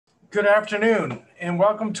Good afternoon, and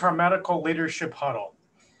welcome to our Medical Leadership Huddle.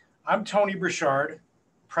 I'm Tony Burchard,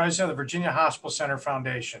 President of the Virginia Hospital Center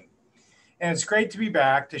Foundation, and it's great to be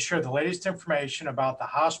back to share the latest information about the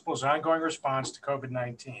hospital's ongoing response to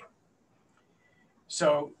COVID-19.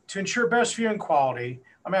 So, to ensure best viewing quality,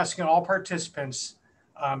 I'm asking all participants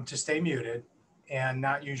to stay muted and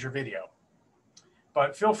not use your video.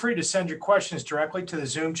 But feel free to send your questions directly to the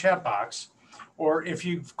Zoom chat box, or if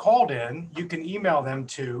you've called in, you can email them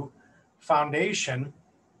to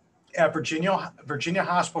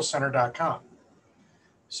foundation@virginiahospitalcenter.com.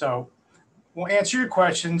 So we'll answer your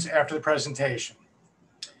questions after the presentation.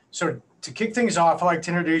 So to kick things off, I'd like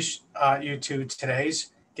to introduce you to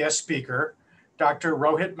today's guest speaker, Dr.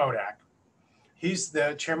 Rohit Modak. He's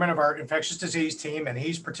the chairman of our infectious disease team, and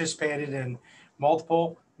he's participated in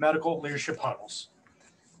multiple medical leadership huddles.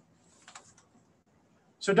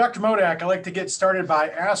 So Dr. Modak, I'd like to get started by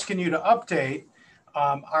asking you to update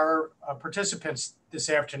our participants this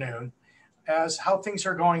afternoon as how things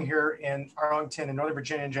are going here in Arlington and Northern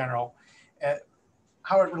Virginia in general,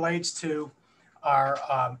 how it relates to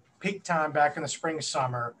our peak time back in the spring,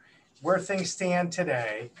 summer, where things stand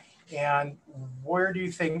today, and where do you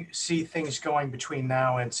see things going between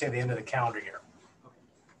now and, say, the end of the calendar year? Okay.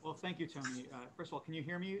 Well, thank you, Tony. First of all, can you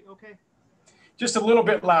hear me okay? Just a little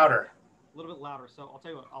bit louder. A little bit louder. So I'll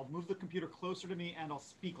tell you what, I'll move the computer closer to me and I'll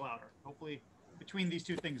speak louder. Hopefully between these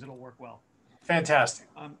two things, it'll work well. Fantastic.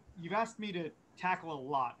 You've asked me to tackle a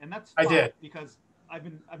lot, and that's fine. I did, because I've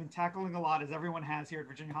been tackling a lot, as everyone has here at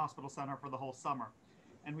Virginia Hospital Center, for the whole summer.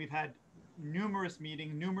 And we've had numerous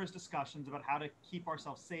meetings, numerous discussions about how to keep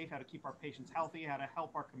ourselves safe, how to keep our patients healthy, how to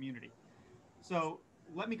help our community. So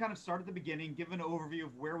let me kind of start at the beginning, give an overview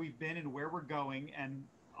of where we've been and where we're going. And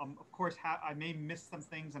of course, I may miss some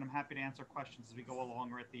things, and I'm happy to answer questions as we go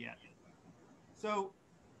along or at the end. So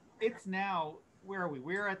it's now, where are we?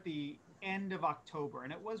 We're at the end of October,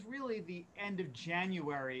 and it was really the end of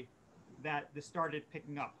January that this started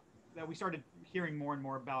picking up, that we started hearing more and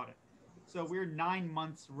more about it. So we're 9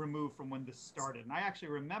 months removed from when this started. And I actually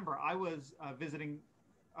remember I was visiting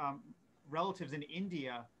relatives in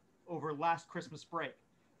India over last Christmas break.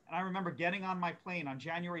 And I remember getting on my plane on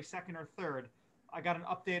January 2nd or 3rd, I got an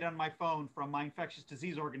update on my phone from my infectious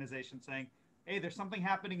disease organization saying, hey, there's something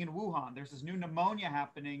happening in Wuhan. There's this new pneumonia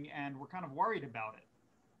happening, and we're kind of worried about it.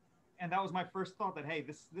 And that was my first thought, that, hey,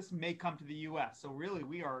 this may come to the US. So really,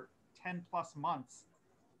 we are 10 plus months,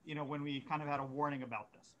 when we kind of had a warning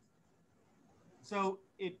about this. So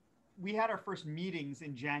we had our first meetings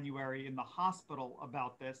in January in the hospital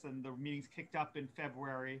about this, and the meetings kicked up in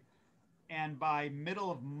February. And by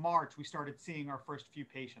middle of March, we started seeing our first few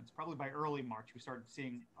patients. Probably by early March, we started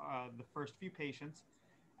seeing the first few patients,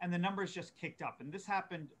 and the numbers just kicked up. And this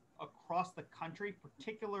happened across the country,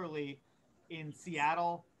 particularly in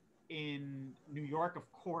Seattle, in New York,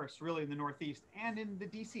 of course, really in the Northeast, and in the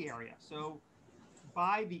DC area. So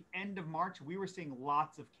by the end of March, we were seeing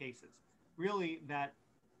lots of cases. Really, that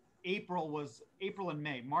April and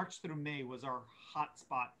May, March through May was our hot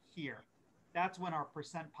spot here. That's when our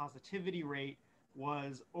percent positivity rate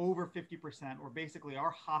was over 50%, or basically our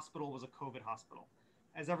hospital was a COVID hospital.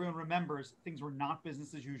 As everyone remembers, things were not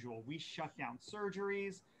business as usual. We shut down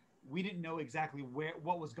surgeries. We didn't know exactly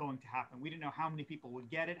what was going to happen. We didn't know how many people would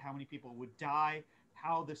get it, how many people would die,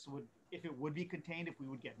 if it would be contained, if we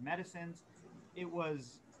would get medicines. It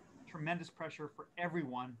was tremendous pressure for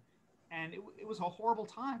everyone. And it was a horrible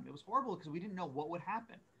time. It was horrible because we didn't know what would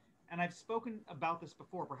happen. And I've spoken about this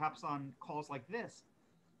before, perhaps on calls like this,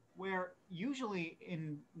 where usually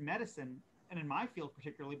in medicine, and in my field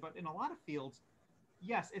particularly, but in a lot of fields,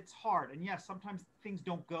 yes, it's hard. And yes, sometimes things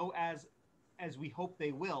don't go as we hope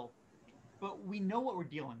they will, but we know what we're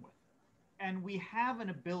dealing with. And we have an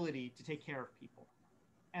ability to take care of people.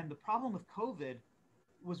 And the problem with COVID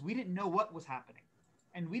was we didn't know what was happening,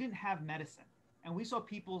 and we didn't have medicine. And we saw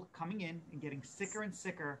people coming in and getting sicker and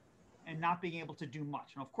sicker and not being able to do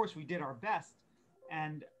much. And of course, we did our best.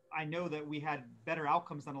 And I know that we had better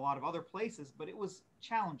outcomes than a lot of other places, but it was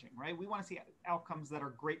challenging, right? We want to see outcomes that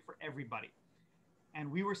are great for everybody. And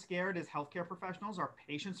we were scared as healthcare professionals. Our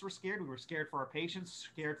patients were scared. We were scared for our patients,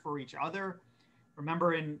 scared for each other.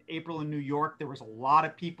 Remember in April in New York, there was a lot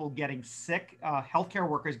of people getting sick, healthcare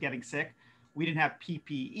workers getting sick. We didn't have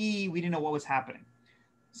PPE. We didn't know what was happening.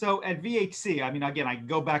 So at VHC, again, I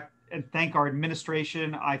go back and thank our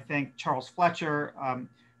administration. I thank Charles Fletcher,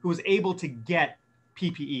 who was able to get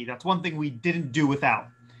PPE. That's one thing we didn't do without.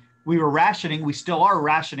 We were rationing. We still are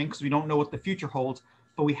rationing because we don't know what the future holds,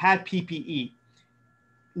 but we had PPE.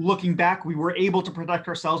 Looking back, we were able to protect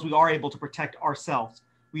ourselves. We are able to protect ourselves.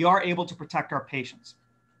 We are able to protect our patients.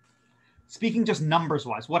 speaking just numbers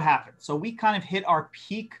wise, what happened? So we kind of hit our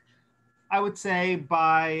peak, I would say,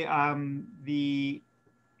 by the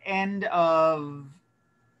end of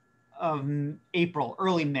April,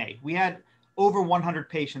 early May. We had over 100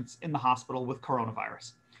 patients in the hospital with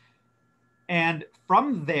coronavirus. And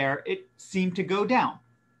from there, it seemed to go down.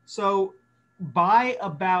 So by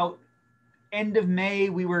about end of May,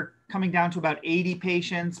 we were coming down to about 80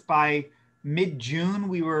 patients. By mid-June,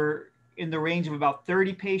 we were in the range of about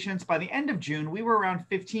 30 patients. By the end of June, we were around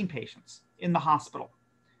 15 patients in the hospital.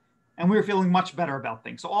 And we were feeling much better about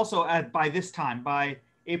things. So also by this time, by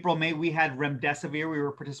April, May, we had remdesivir. We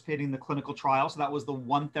were participating in the clinical trial. So that was the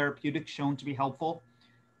one therapeutic shown to be helpful.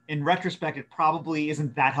 In retrospect, it probably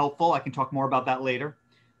isn't that helpful. I can talk more about that later.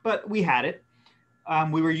 But we had it.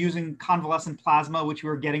 We were using convalescent plasma, which we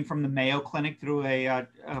were getting from the Mayo Clinic through a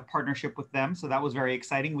partnership with them. So that was very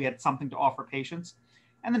exciting. We had something to offer patients.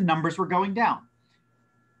 And the numbers were going down.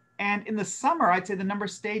 And in the summer, I'd say the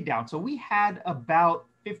numbers stayed down. So we had about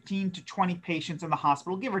 15 to 20 patients in the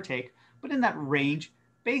hospital, give or take, but in that range,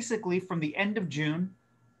 basically from the end of June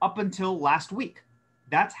up until last week.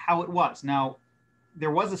 That's how it was. Now,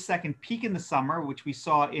 there was a second peak in the summer, which we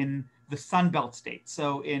saw in the Sunbelt states.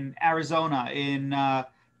 So in Arizona, in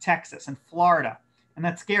Texas, and Florida. And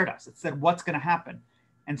that scared us. It said, what's going to happen?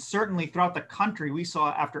 And certainly throughout the country, we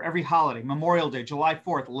saw after every holiday, Memorial Day, July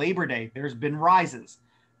 4th, Labor Day, there's been rises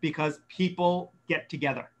because people get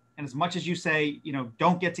together. And as much as you say,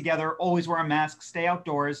 don't get together, always wear a mask, stay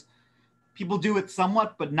outdoors, people do it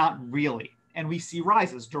somewhat, but not really. And we see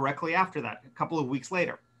rises directly after that, a couple of weeks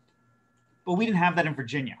later. But we didn't have that in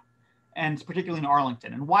Virginia, and particularly in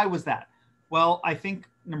Arlington. And why was that? Well, I think,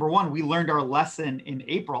 number one, we learned our lesson in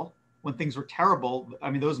April when things were terrible.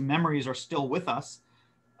 I mean, those memories are still with us.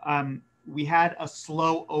 We had a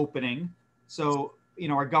slow opening. So,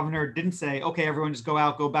 our governor didn't say, okay, everyone just go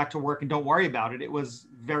out, go back to work and don't worry about it. It was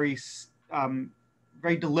very,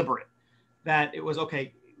 very deliberate that it was,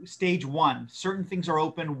 okay, stage one, certain things are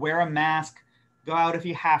open, wear a mask, go out if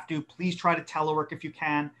you have to, please try to telework if you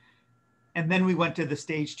can. And then we went to the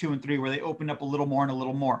stage 2 and 3 where they opened up a little more and a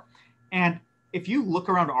little more. And if you look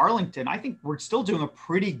around Arlington, I think we're still doing a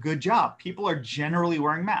pretty good job. People are generally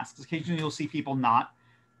wearing masks. Occasionally you'll see people not,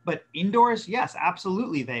 but indoors, yes,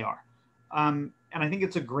 absolutely they are. And I think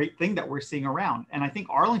it's a great thing that we're seeing around. And I think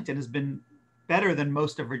Arlington has been better than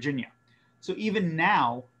most of Virginia. So even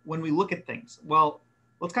now, when we look at things, well,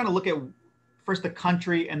 let's kind of look at first the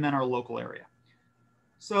country and then our local area.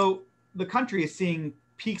 So the country is seeing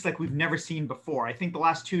peaks like we've never seen before. I think the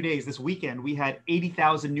last 2 days, this weekend, we had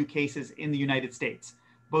 80,000 new cases in the United States,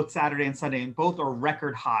 both Saturday and Sunday, and both are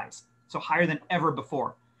record highs. So higher than ever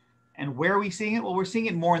before. And where are we seeing it? Well, we're seeing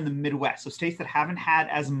it more in the Midwest. So states that haven't had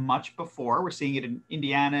as much before. We're seeing it in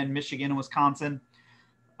Indiana and Michigan and Wisconsin.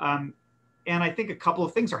 And I think a couple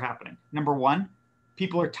of things are happening. Number one,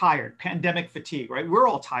 people are tired, pandemic fatigue, right? We're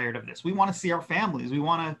all tired of this. We want to see our families. We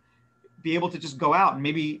want to be able to just go out and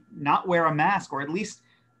maybe not wear a mask, or at least,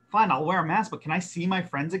 fine, I'll wear a mask, but can I see my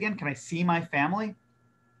friends again? Can I see my family?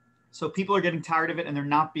 So people are getting tired of it and they're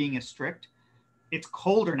not being as strict. It's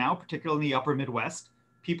colder now, particularly in the upper Midwest.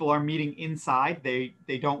 People are meeting inside. They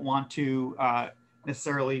don't want to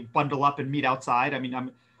necessarily bundle up and meet outside. I mean,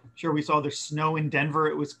 I'm sure we saw there's snow in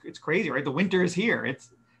Denver. It's crazy, right? The winter is here.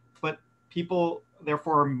 But people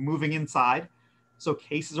therefore are moving inside. So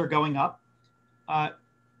cases are going up.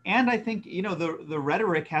 And I think, the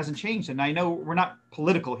rhetoric hasn't changed. And I know we're not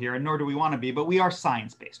political here, and nor do we want to be, but we are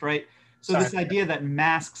science-based, right? So this idea that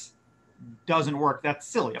masks doesn't work, that's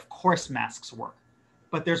silly. Of course masks work.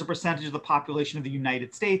 But there's a percentage of the population of the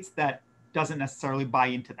United States that doesn't necessarily buy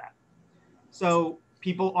into that. So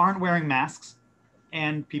people aren't wearing masks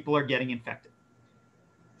and people are getting infected.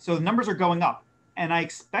 So the numbers are going up. And I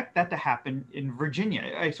expect that to happen in Virginia.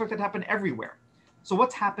 I expect that to happen everywhere. So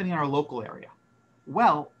what's happening in our local area?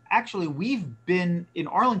 Well, actually, we've been in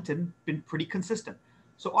Arlington, been pretty consistent.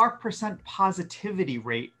 So our percent positivity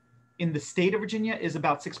rate in the state of Virginia is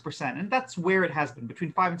about 6%. And that's where it has been,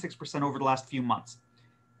 between 5 and 6% over the last few months.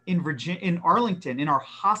 In Arlington, in our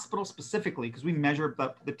hospital specifically, because we measure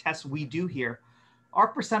the tests we do here, our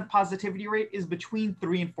percent positivity rate is between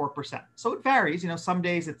 3 and 4%. So it varies. Some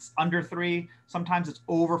days it's under 3, sometimes it's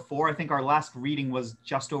over 4. I think our last reading was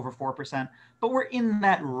just over 4%, but we're in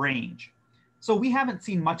that range. So we haven't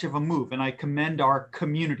seen much of a move, and I commend our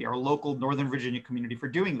community, our local Northern Virginia community, for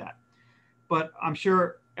doing that. But I'm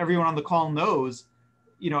sure everyone on the call knows,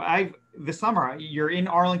 this summer, you're in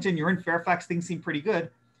Arlington, you're in Fairfax, things seem pretty good.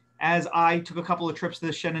 As I took a couple of trips to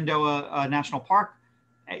the Shenandoah National Park,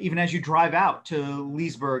 even as you drive out to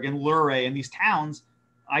Leesburg and Luray and these towns,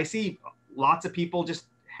 I see lots of people just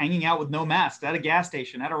hanging out with no masks at a gas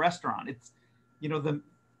station, at a restaurant. It's, you know,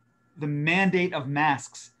 the mandate of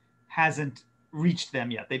masks hasn't reached them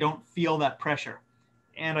yet. They don't feel that pressure.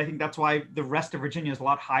 And I think that's why the rest of Virginia is a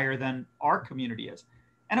lot higher than our community is.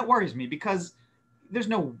 And it worries me because there's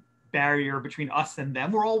no barrier between us and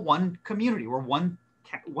them. We're all one community. We're one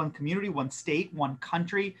community, one state, one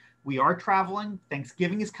country. We are traveling.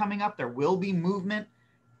 Thanksgiving is coming up. There will be movement,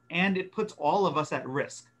 and it puts all of us at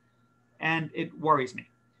risk. And it worries me.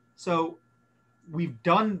 So we've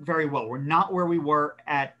done very well. We're not where we were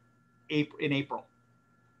in April.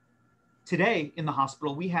 Today in the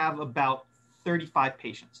hospital, we have about 35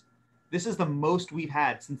 patients. This is the most we've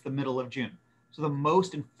had since the middle of June. So the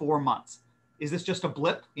most in 4 months. Is this just a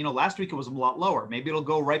blip? You know, last week it was a lot lower. Maybe it'll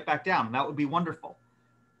go right back down. That would be wonderful.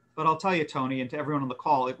 But I'll tell you, Tony, and to everyone on the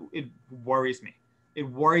call, it worries me. It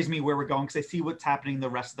worries me where we're going because I see what's happening in the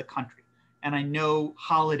rest of the country. And I know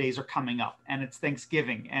holidays are coming up and it's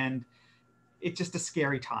Thanksgiving and it's just a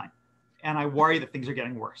scary time. And I worry that things are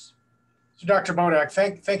getting worse. So Dr. Modak,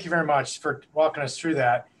 thank you very much for walking us through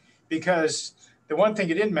that, because the one thing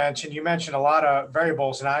you didn't mention, you mentioned a lot of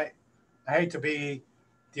variables, and I hate to be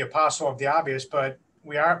the apostle of the obvious, but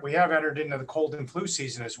we have entered into the cold and flu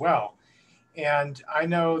season as well. And I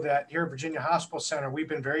know that here at Virginia Hospital Center, we've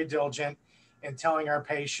been very diligent in telling our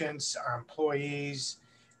patients, our employees,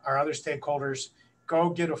 our other stakeholders, go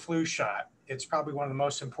get a flu shot. It's probably one of the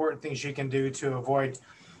most important things you can do to avoid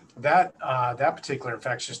that particular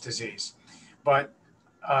infectious disease. But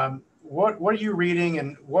what are you reading,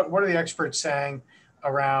 and what are the experts saying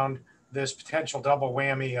around this potential double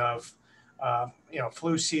whammy of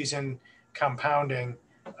flu season compounding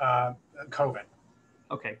COVID?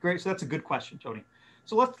 Okay, great. So that's a good question, Tony.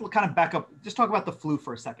 So let's kind of back up, just talk about the flu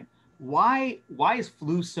for a second. Why is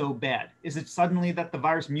flu so bad? Is it suddenly that the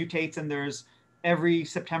virus mutates and there's every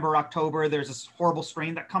September, October, there's this horrible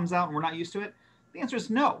strain that comes out and we're not used to it? The answer is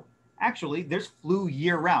no. Actually, there's flu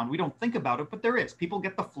year round. We don't think about it, but there is. People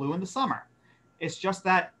get the flu in the summer. It's just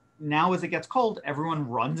that now as it gets cold, everyone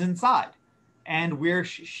runs inside and we're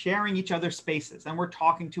sharing each other's spaces and we're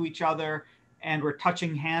talking to each other and we're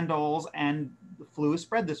touching handles, and the flu is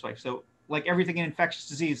spread this way. So like everything in infectious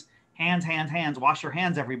disease, hands, wash your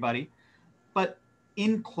hands, everybody, but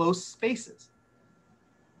in close spaces.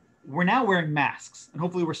 We're now wearing masks, and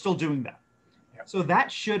hopefully we're still doing that. Yep. So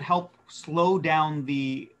that should help slow down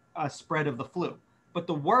the spread of the flu. But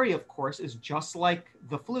the worry, of course, is just like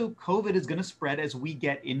the flu, COVID is going to spread as we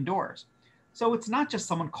get indoors. So it's not just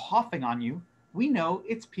someone coughing on you. We know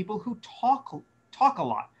it's people who talk a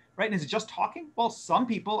lot, right? And is it just talking? Well, some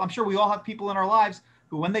people, I'm sure we all have people in our lives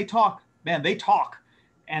who, when they talk, man, they talk,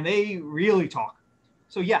 and they really talk.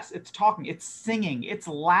 So yes, it's talking, it's singing, it's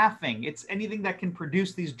laughing, it's anything that can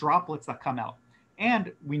produce these droplets that come out.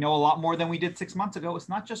 And we know a lot more than we did 6 months ago. It's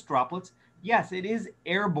not just droplets. Yes, it is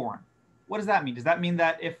airborne. What does that mean? Does that mean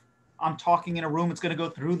that if I'm talking in a room, it's going to go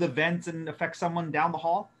through the vents and affect someone down the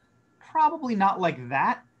hall? Probably not like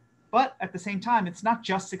that. But at the same time, it's not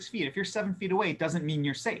just 6 feet. If you're 7 feet away, it doesn't mean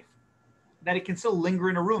you're safe. That it can still linger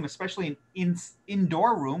in a room, especially an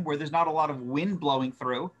indoor room where there's not a lot of wind blowing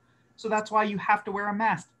through. So that's why you have to wear a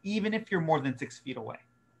mask, even if you're more than 6 feet away.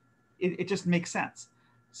 It just makes sense.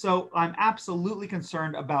 So I'm absolutely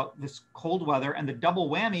concerned about this cold weather, and the double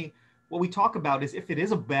whammy. What we talk about is if it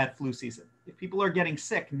is a bad flu season, if people are getting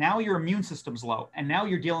sick, now your immune system's low, and now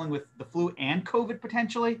you're dealing with the flu and COVID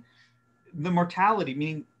potentially, the mortality,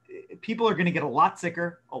 meaning people are going to get a lot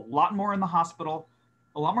sicker, a lot more in the hospital,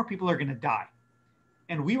 a lot more people are going to die.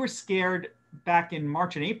 And we were scared back in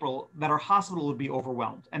March and April that our hospital would be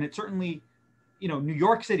overwhelmed. And it certainly, New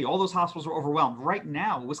York City, all those hospitals are overwhelmed. Right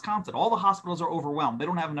now, Wisconsin, all the hospitals are overwhelmed. They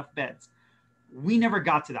don't have enough beds. We never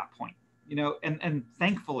got to that point, and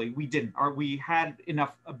thankfully we didn't. We had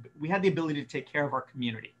the ability to take care of our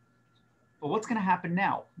community. But what's going to happen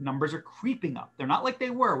now? Numbers are creeping up. They're not like they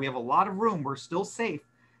were. We have a lot of room. We're still safe.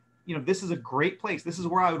 This is a great place. This is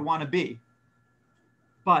where I would want to be.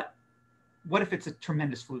 But what if it's a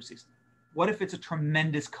tremendous flu season? What if it's a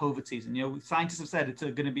tremendous COVID season? Scientists have said it's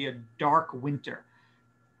going to be a dark winter.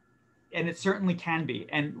 And it certainly can be.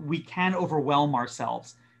 And we can overwhelm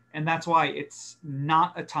ourselves. And that's why it's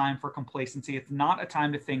not a time for complacency. It's not a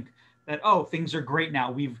time to think that, oh, things are great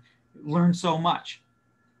now. We've learned so much.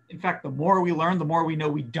 In fact, the more we learn, the more we know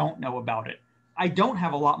we don't know about it. I don't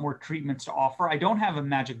have a lot more treatments to offer. I don't have a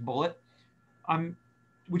magic bullet.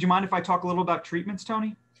 Would you mind if I talk a little about treatments,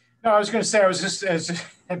 Tony? No, I was going to say, I was just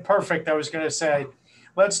perfect. I was going to say,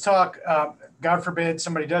 let's talk, God forbid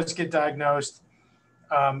somebody does get diagnosed.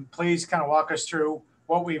 Please kind of walk us through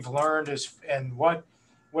what we've learned and what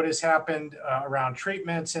what has happened around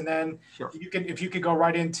treatments, and then Sure. if you could go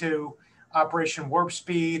right into Operation Warp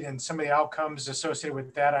Speed and some of the outcomes associated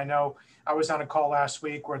with that. I know I was on a call last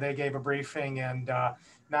week where they gave a briefing, and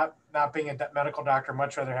not being a medical doctor,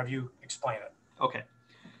 much rather have you explain it. Okay.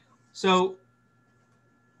 So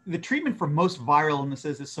the treatment for most viral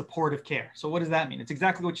illnesses is supportive care. So what does that mean? It's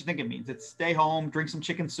exactly what you think it means. It's stay home, drink some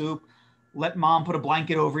chicken soup, let mom put a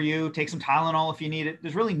blanket over you, take some Tylenol if you need it.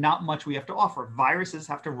 There's really not much we have to offer. Viruses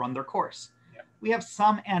have to run their course. Yeah. We have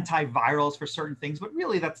some antivirals for certain things, but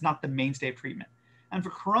really that's not the mainstay of treatment. And for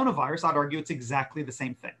coronavirus, I'd argue it's exactly the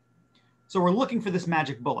same thing. So we're looking for this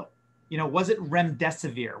magic bullet. Was it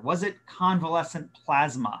remdesivir? Was it convalescent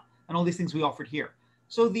plasma? And all these things we offered here.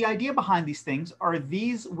 So the idea behind these things are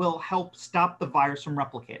these will help stop the virus from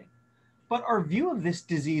replicating. But our view of this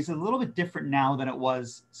disease is a little bit different now than it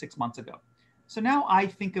was 6 months ago. So now I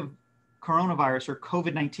think of coronavirus or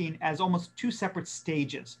COVID-19 as almost two separate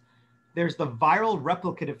stages. There's the viral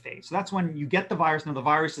replicative phase. So that's when you get the virus, now the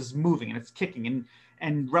virus is moving and it's kicking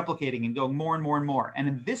and replicating and going more and more and more. And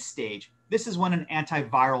in this stage, this is when an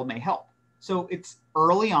antiviral may help. So it's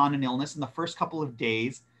early on in illness in the first couple of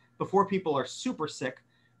days before people are super sick,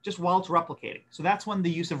 just while it's replicating. So that's when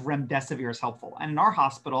the use of remdesivir is helpful. And in our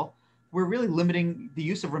hospital, we're really limiting the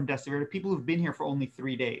use of remdesivir to people who've been here for only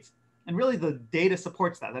 3 days. And really the data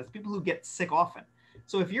supports that. That's people who get sick often.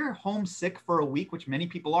 So if you're homesick for a week, which many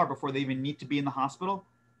people are before they even need to be in the hospital,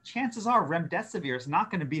 chances are remdesivir is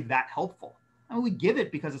not going to be that helpful. I mean, we give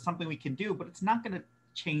it because it's something we can do, but it's not going to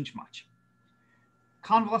change much.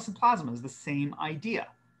 Convalescent plasma is the same idea.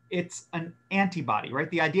 It's an antibody, right?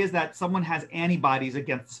 The idea is that someone has antibodies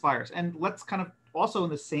against this virus. And let's kind of also in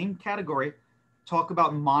the same category, talk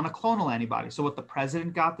about monoclonal antibodies. So what the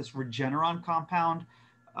president got, this Regeneron compound,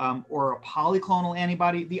 or a polyclonal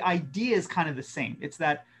antibody, the idea is kind of the same. It's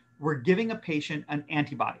that we're giving a patient an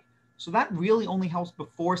antibody. So that really only helps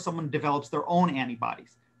before someone develops their own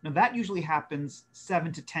antibodies. Now that usually happens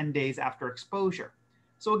 7 to 10 days after exposure.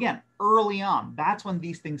 So again, early on, that's when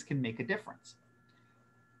these things can make a difference.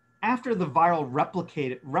 After the viral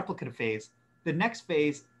replicative phase, the next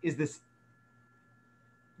phase is this,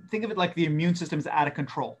 think of it like the immune system is out of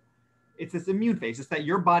control. It's this immune phase. It's that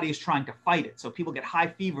your body is trying to fight it. So people get high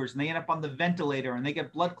fevers and they end up on the ventilator and they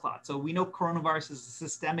get blood clots. So we know coronavirus is a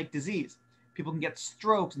systemic disease. People can get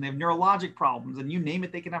strokes and they have neurologic problems, and you name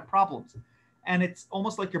it, they can have problems. And it's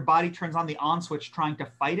almost like your body turns on the on switch trying to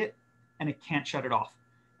fight it, and it can't shut it off.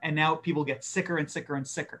 And now people get sicker and sicker and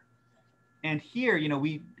sicker. And here,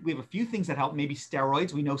 we have a few things that help. Maybe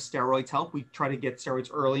steroids. We know steroids help. We try to get steroids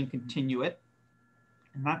early and continue it.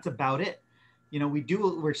 And that's about it.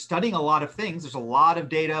 We're studying a lot of things. There's a lot of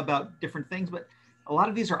data about different things, but a lot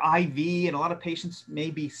of these are IV, and a lot of patients may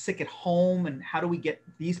be sick at home. And how do we get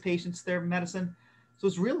these patients their medicine? So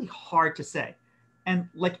it's really hard to say. And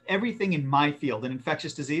like everything in my field in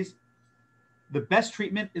infectious disease, the best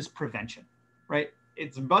treatment is prevention, right?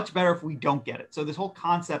 It's much better if we don't get it. So this whole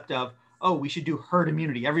concept of, oh, we should do herd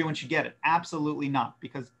immunity, everyone should get it. Absolutely not,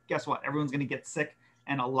 because guess what? Everyone's going to get sick,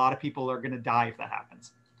 and a lot of people are going to die if that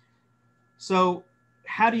happens. So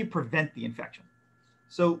how do you prevent the infection?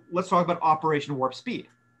 So let's talk about Operation Warp Speed.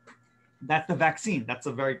 That's the vaccine. That's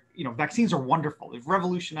a very, vaccines are wonderful. They've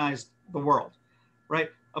revolutionized the world, right?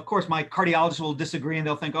 Of course, my cardiologist will disagree, and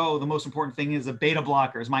they'll think, oh, the most important thing is a beta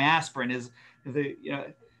blocker, is my aspirin, is the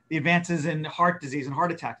advances in heart disease and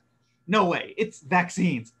heart attacks. No way. It's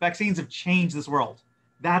vaccines. Vaccines have changed this world.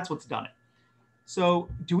 That's what's done it. So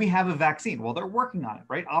do we have a vaccine? Well, they're working on it,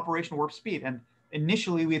 right? Operation Warp Speed. And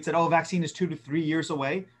initially we had said, oh, vaccine is 2 to 3 years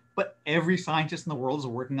away, but every scientist in the world is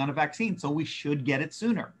working on a vaccine. So we should get it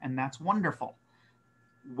sooner. And that's wonderful.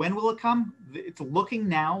 When will it come? It's looking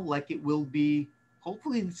now like it will be,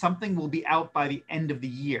 hopefully something will be out by the end of the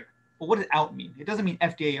year. Well, what does out mean? It doesn't mean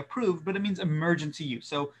FDA approved, but it means emergency use.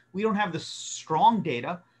 So we don't have the strong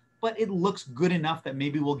data, but it looks good enough that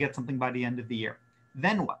maybe we'll get something by the end of the year.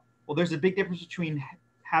 Then what? Well, there's a big difference between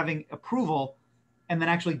having approval and then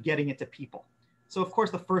actually getting it to people. So of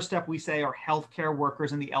course, the first step we say are healthcare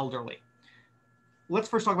workers and the elderly. Let's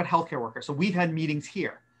first talk about healthcare workers. So we've had meetings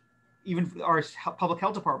here. Even our public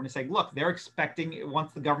health department is saying, look, they're expecting,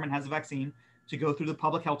 once the government has a vaccine, to go through the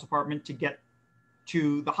public health department to get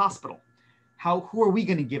to the hospital. Who are we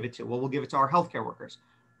going to give it to? Well, we'll give it to our healthcare workers.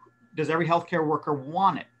 Does every healthcare worker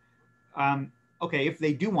want it? Okay, if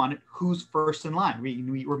they do want it, who's first in line?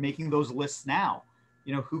 We're making those lists now.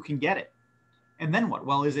 Who can get it? And then what?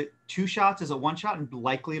 Well, is it 2 shots? Is it 1 shot? And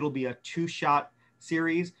likely it'll be a 2-shot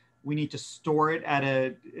series. We need to store it at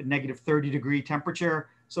a -30 degree temperature.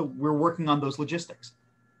 So we're working on those logistics.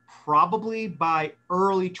 probably by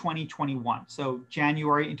early 2021. So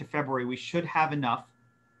January into February, we should have enough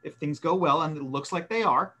if things go well, and it looks like they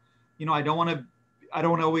are. You know, I don't want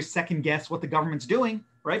to always second guess what the government's doing,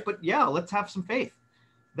 right? But yeah, let's have some faith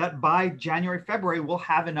that by January, February, we'll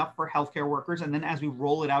have enough for healthcare workers. And then as we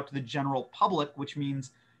roll it out to the general public, which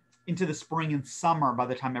means into the spring and summer by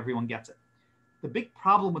the time everyone gets it. The big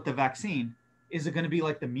problem with the vaccine is it going to be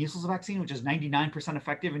like the measles vaccine, which is 99%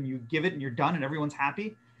 effective, and you give it and you're done and everyone's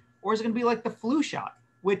happy? Or is it going to be like the flu shot,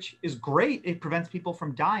 which is great, it prevents people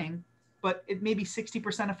from dying, but it may be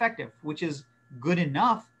 60% effective, which is good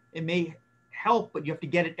enough. It may help, but you have to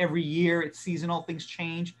get it every year. It's seasonal, things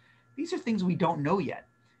change. These are things we don't know yet.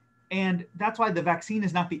 And that's why the vaccine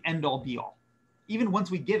is not the end all be all, even once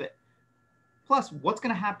we give it. Plus, what's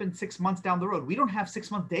going to happen 6 months down the road? We don't have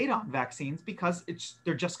 6-month data on vaccines because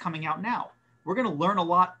they're just coming out now. We're going to learn a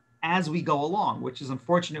lot as we go along, which is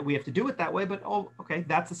unfortunate we have to do it that way, but oh, okay,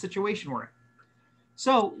 that's the situation we're in.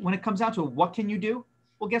 So when it comes down to what can you do?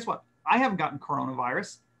 Well, guess what? I haven't gotten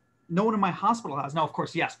coronavirus. No one in my hospital has. Now, of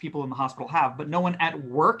course, yes, people in the hospital have, but no one at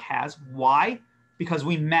work has. Why? Because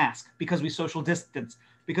we mask, because we social distance,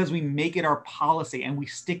 because we make it our policy and we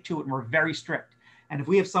stick to it and we're very strict. And if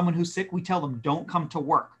we have someone who's sick, we tell them, don't come to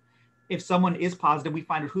work. If someone is positive, we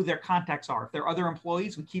find out who their contacts are. If they're other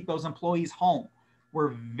employees, we keep those employees home. We're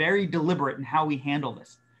very deliberate in how we handle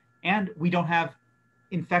this. And we don't have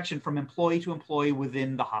infection from employee to employee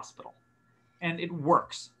within the hospital. And it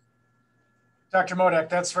works. Dr. Modak,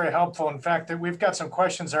 that's very helpful. In fact, we've got some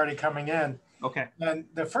questions already coming in. Okay. And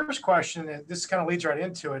the first question, and this kind of leads right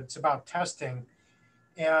into it, it's about testing.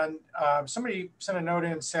 And somebody sent a note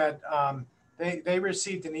in and said they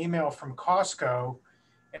received an email from Costco,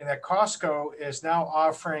 and that Costco is now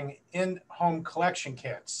offering in-home collection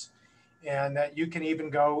kits, and that you can even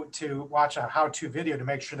go to watch a how-to video to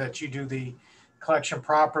make sure that you do the collection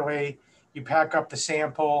properly. You pack up the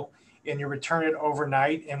sample and you return it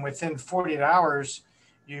overnight, and within 48 hours,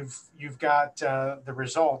 you've got the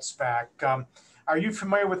results back. Are you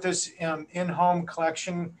familiar with this in-home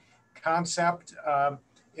collection concept?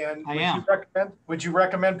 And would you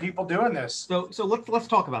recommend people doing this? So let's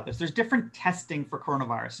talk about this. There's different testing for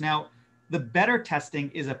coronavirus. Now, the better testing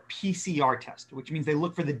is a PCR test, which means they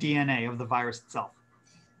look for the DNA of the virus itself.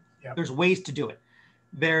 Yep. There's ways to do it.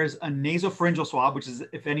 There's a nasopharyngeal swab, which is,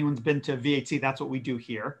 if anyone's been to VHC, that's what we do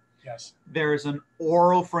here. Yes. There's an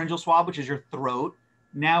oropharyngeal swab, which is your throat.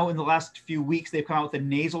 Now, in the last few weeks, they've come out with a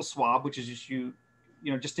nasal swab, which is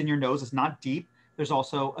just in your nose. It's not deep. There's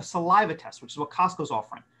also a saliva test, which is what Costco's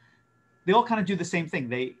offering. They all kind of do the same thing.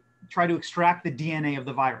 They try to extract the DNA of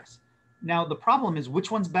the virus. Now, the problem is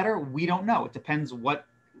which one's better? We don't know. It depends what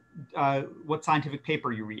scientific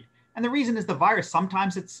paper you read. And the reason is the virus,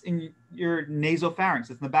 sometimes it's in your nasopharynx,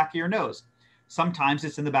 it's in the back of your nose. Sometimes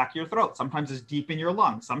it's in the back of your throat. Sometimes it's deep in your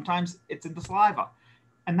lungs. Sometimes it's in the saliva.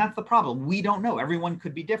 And that's the problem. We don't know. Everyone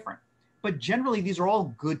could be different. But generally, these are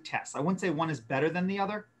all good tests. I wouldn't say one is better than the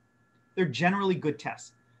other. They're generally good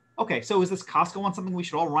tests. Okay, so is this Costco one something we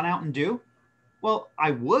should all run out and do? Well,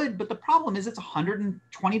 I would, but the problem is it's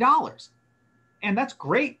 $120. And that's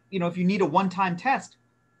great, if you need a one-time test.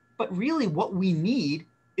 But really what we need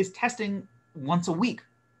is testing once a week,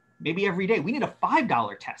 maybe every day. We need a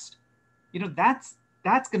 $5 test.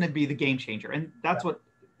 That's going to be the game changer. And that's what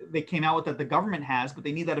they came out with that the government has, but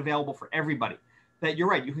they need that available for everybody. That you're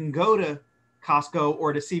right, you can go to Costco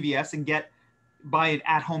or to CVS and buy an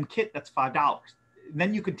at-home kit that's $5.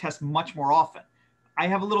 Then you could test much more often. I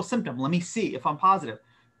have a little symptom. Let me see if I'm positive.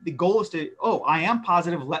 The goal is I am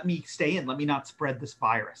positive. Let me stay in. Let me not spread this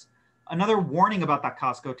virus. Another warning about that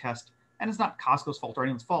Costco test, and it's not Costco's fault or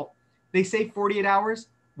anyone's fault. They say 48 hours.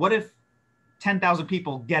 What if 10,000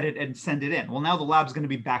 people get it and send it in? Well, now the lab's going to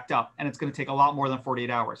be backed up and it's going to take a lot more than 48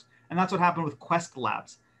 hours. And that's what happened with Quest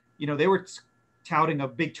Labs. They were touting a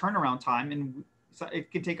big turnaround time, and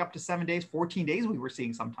it can take up to 7 days, 14 days we were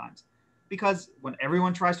seeing sometimes. Because when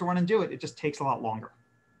everyone tries to run and do it, it just takes a lot longer.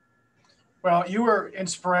 Well, you were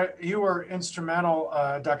instrumental,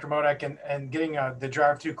 Dr. Modak, in getting the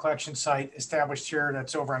drive-through collection site established here.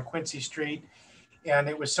 That's over on Quincy Street, and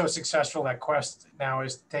it was so successful that Quest now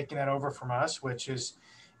is taking that over from us, which is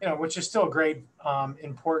still a great,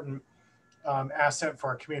 important asset for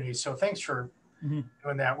our community. So thanks for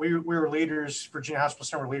doing that. We were leaders. Virginia Hospital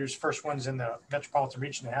Center were leaders, first ones in the metropolitan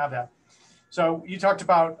region to have that. So you talked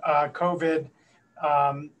about COVID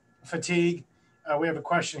fatigue. We have a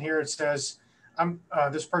question here. It says,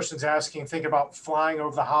 this person's asking, think about flying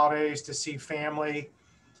over the holidays to see family.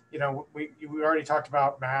 We already talked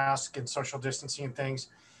about masks and social distancing and things,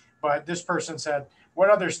 but this person said, what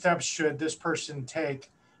other steps should this person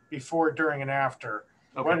take before, during, and after?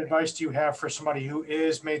 Okay. What advice do you have for somebody who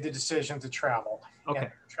is made the decision to travel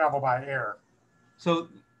and travel by air? So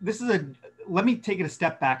let me take it a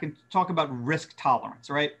step back and talk about risk tolerance,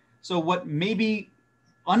 right? So what may be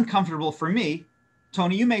uncomfortable for me,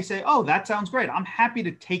 Tony, you may say, oh, that sounds great. I'm happy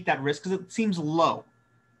to take that risk because it seems low,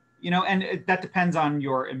 and that depends on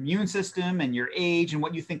your immune system and your age and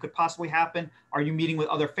what you think could possibly happen. Are you meeting with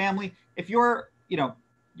other family? If you're a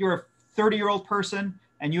 30-year-old person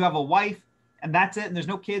and you have a wife and that's it, and there's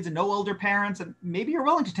no kids and no older parents, and maybe you're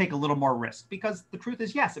willing to take a little more risk, because the truth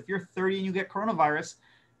is, yes, if you're 30 and you get coronavirus,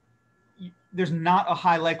 there's not a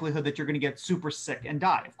high likelihood that you're going to get super sick and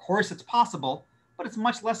die. Of course, it's possible, but it's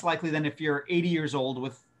much less likely than if you're 80 years old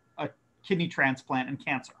with a kidney transplant and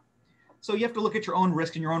cancer. So you have to look at your own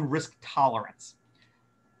risk and your own risk tolerance.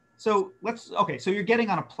 So so you're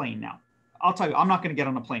getting on a plane now. I'll tell you, I'm not going to get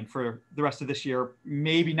on a plane for the rest of this year,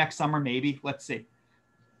 maybe next summer, maybe, let's see.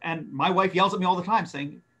 And my wife yells at me all the time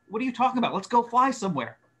saying, what are you talking about? Let's go fly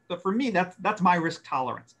somewhere. But for me, that's my risk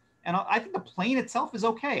tolerance. And I think the plane itself is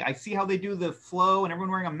okay. I see how they do the flow and everyone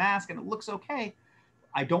wearing a mask and it looks okay.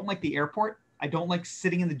 I don't like the airport. I don't like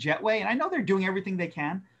sitting in the jetway. And I know they're doing everything they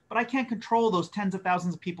can, but I can't control those tens of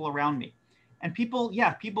thousands of people around me. And people,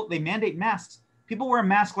 they mandate masks. People wear a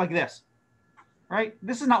mask like this, right?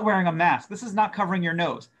 This is not wearing a mask. This is not covering your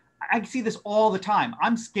nose. I see this all the time.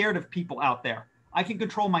 I'm scared of people out there. I can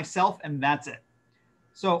control myself and that's it.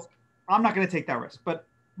 So I'm not going to take that risk.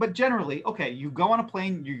 But generally, okay, you go on a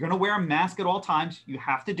plane, you're going to wear a mask at all times. You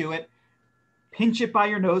have to do it. Pinch it by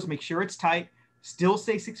your nose, make sure it's tight. Still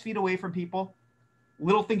stay 6 feet away from people.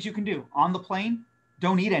 Little things you can do. On the plane,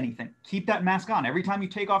 don't eat anything. Keep that mask on. Every time you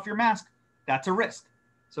take off your mask, that's a risk.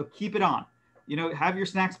 So keep it on. Have your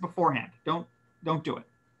snacks beforehand. Don't do it.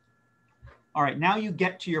 All right, now you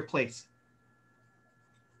get to your place.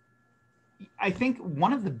 I think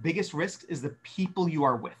one of the biggest risks is the people you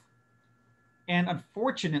are with. And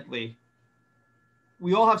unfortunately,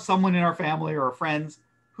 we all have someone in our family or our friends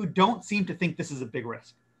who don't seem to think this is a big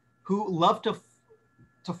risk, who love to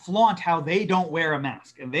flaunt how they don't wear a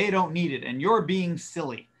mask and they don't need it and you're being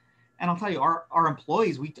silly. And I'll tell you, our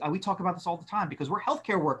employees, we talk about this all the time because we're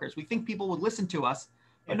healthcare workers. We think people would listen to us,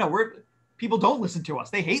 but no, people don't listen to us.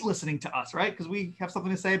 They hate listening to us, right? Because we have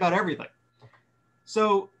something to say about everything.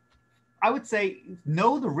 So I would say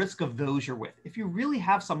know the risk of those you're with. If you really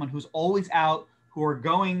have someone who's always out, who are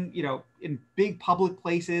going, in big public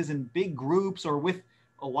places and big groups or with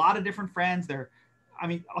a lot of different friends,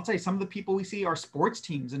 I'll tell you, some of the people we see are sports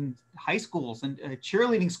teams and high schools and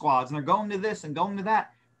cheerleading squads, and they're going to this and going to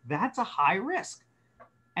that. That's a high risk.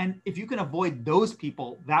 And if you can avoid those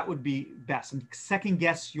people, that would be best. And second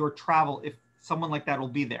guess your travel if someone like that will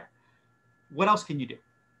be there. What else can you do?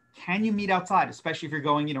 Can you meet outside, especially if you're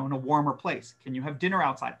going, in a warmer place? Can you have dinner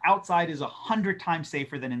outside? Outside is 100 times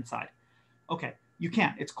safer than inside. Okay, you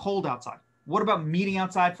can't. It's cold outside. What about meeting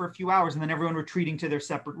outside for a few hours and then everyone retreating to their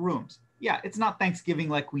separate rooms? Yeah, it's not Thanksgiving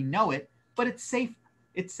like we know it, but it's safe.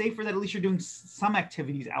 It's safer that at least you're doing some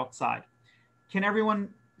activities outside. Can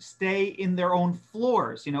everyone stay in their own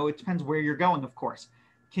floors? It depends where you're going, of course.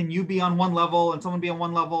 Can you be on one level and someone be on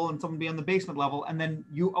one level and someone be on the basement level and then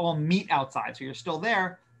you all meet outside? So you're still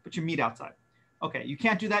there, but you meet outside. Okay, you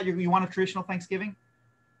can't do that. You want a traditional Thanksgiving?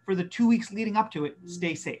 For the 2 weeks leading up to it,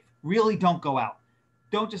 stay safe. Really don't go out.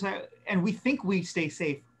 Don't just, and we think we stay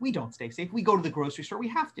safe. We don't stay safe. We go to the grocery store. We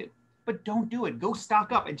have to, but don't do it. Go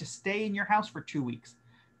stock up and just stay in your house for 2 weeks.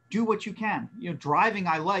 Do what you can. Driving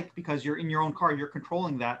I like because you're in your own car. You're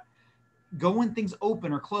controlling that. Go when things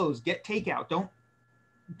open or close. Get takeout.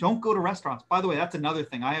 Don't go to restaurants. By the way, that's another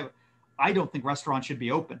thing. I don't think restaurants should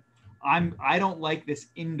be open. I don't like this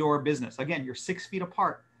indoor business. Again, you're 6 feet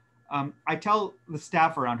apart. I tell the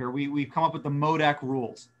staff around here, we've come up with the MODAK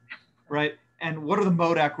rules, right? And what are the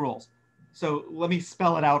MODAK rules? So let me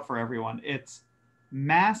spell it out for everyone. It's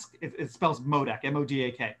mask, it spells MODAK,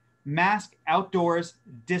 M-O-D-A-K. Mask, outdoors,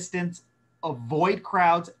 distance, avoid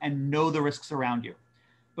crowds, and know the risks around you.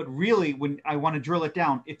 But really, when I want to drill it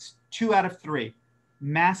down, it's 2 out of 3.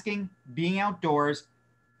 Masking, being outdoors,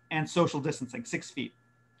 and social distancing, 6 feet.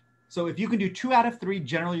 So if you can do 2 out of 3,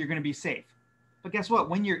 generally you're going to be safe. But guess what?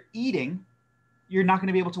 When you're eating, you're not going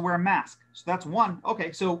to be able to wear a mask. So that's one.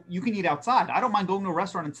 Okay, so you can eat outside. I don't mind going to a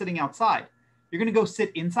restaurant and sitting outside. You're going to go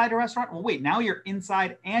sit inside a restaurant? Well, wait, now you're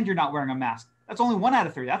inside and you're not wearing a mask. That's only 1 out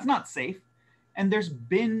of 3. That's not safe. And there's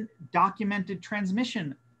been documented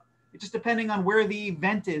transmission. It's just depending on where the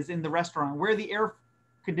vent is in the restaurant, where the air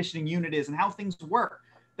conditioning unit is and how things work,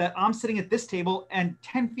 that I'm sitting at this table and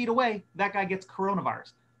 10 feet away, that guy gets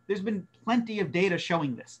coronavirus. There's been plenty of data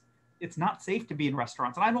showing this. It's not safe to be in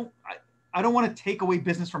restaurants. And I don't want to take away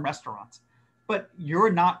business from restaurants, but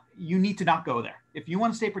you need to not go there. If you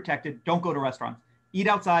want to stay protected, don't go to restaurants. Eat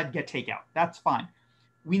outside, get takeout. That's fine.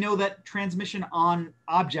 We know that transmission on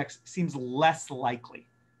objects seems less likely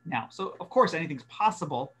now. So of course, anything's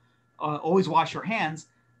possible. Always wash your hands.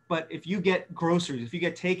 But if you get groceries, if you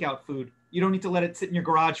get takeout food, you don't need to let it sit in your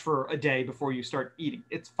garage for a day before you start eating.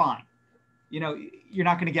 It's fine. You're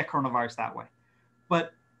not going to get coronavirus that way.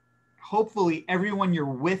 But hopefully everyone you're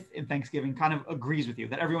with in Thanksgiving kind of agrees with you,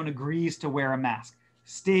 that everyone agrees to wear a mask.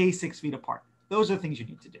 Stay 6 feet apart. Those are things you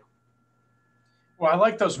need to do. Well, I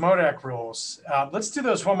like those MODAC rules. Let's do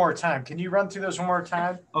those one more time. Can you run through those one more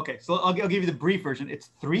time? Okay, so I'll give you the brief version. It's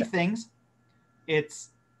 3 things. It's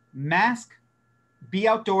mask, be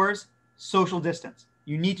outdoors, social distance.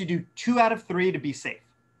 You need to do 2 out of 3 to be safe.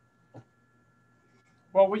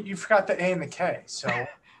 Well, you forgot the A and the K. So,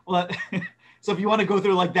 well, so if you want to go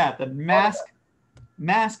through like that, then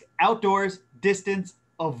mask, outdoors, distance,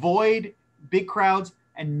 avoid big crowds,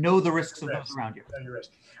 and know the risks of those around you.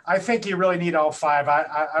 I think you really need all 5.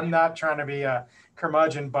 I'm not trying to be a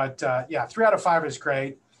curmudgeon, but yeah, 3 out of 5 is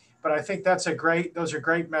great. But I think those are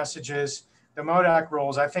great messages. The MODAC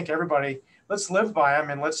rules, I think everybody, let's live by them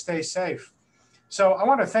and let's stay safe. So I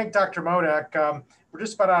want to thank Dr. MODAC. We're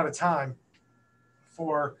just about out of time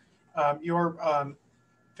for your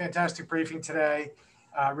fantastic briefing today.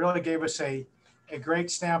 Really gave us a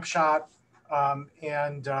great snapshot,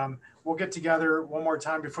 and we'll get together one more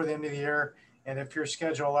time before the end of the year. And if your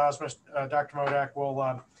schedule allows, Dr. MODAC,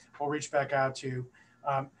 we'll reach back out to you.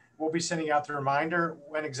 We'll be sending out the reminder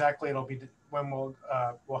when exactly it'll be, when we'll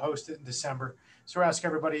host it in December. So we'll ask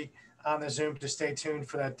everybody on the Zoom to stay tuned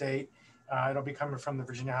for that date. It'll be coming from the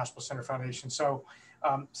Virginia Hospital Center Foundation. So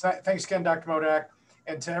thanks again, Dr. MODAC,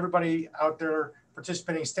 and to everybody out there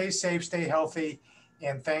participating. Stay safe, stay healthy,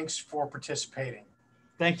 and thanks for participating.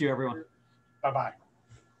 Thank you, everyone. Bye-bye.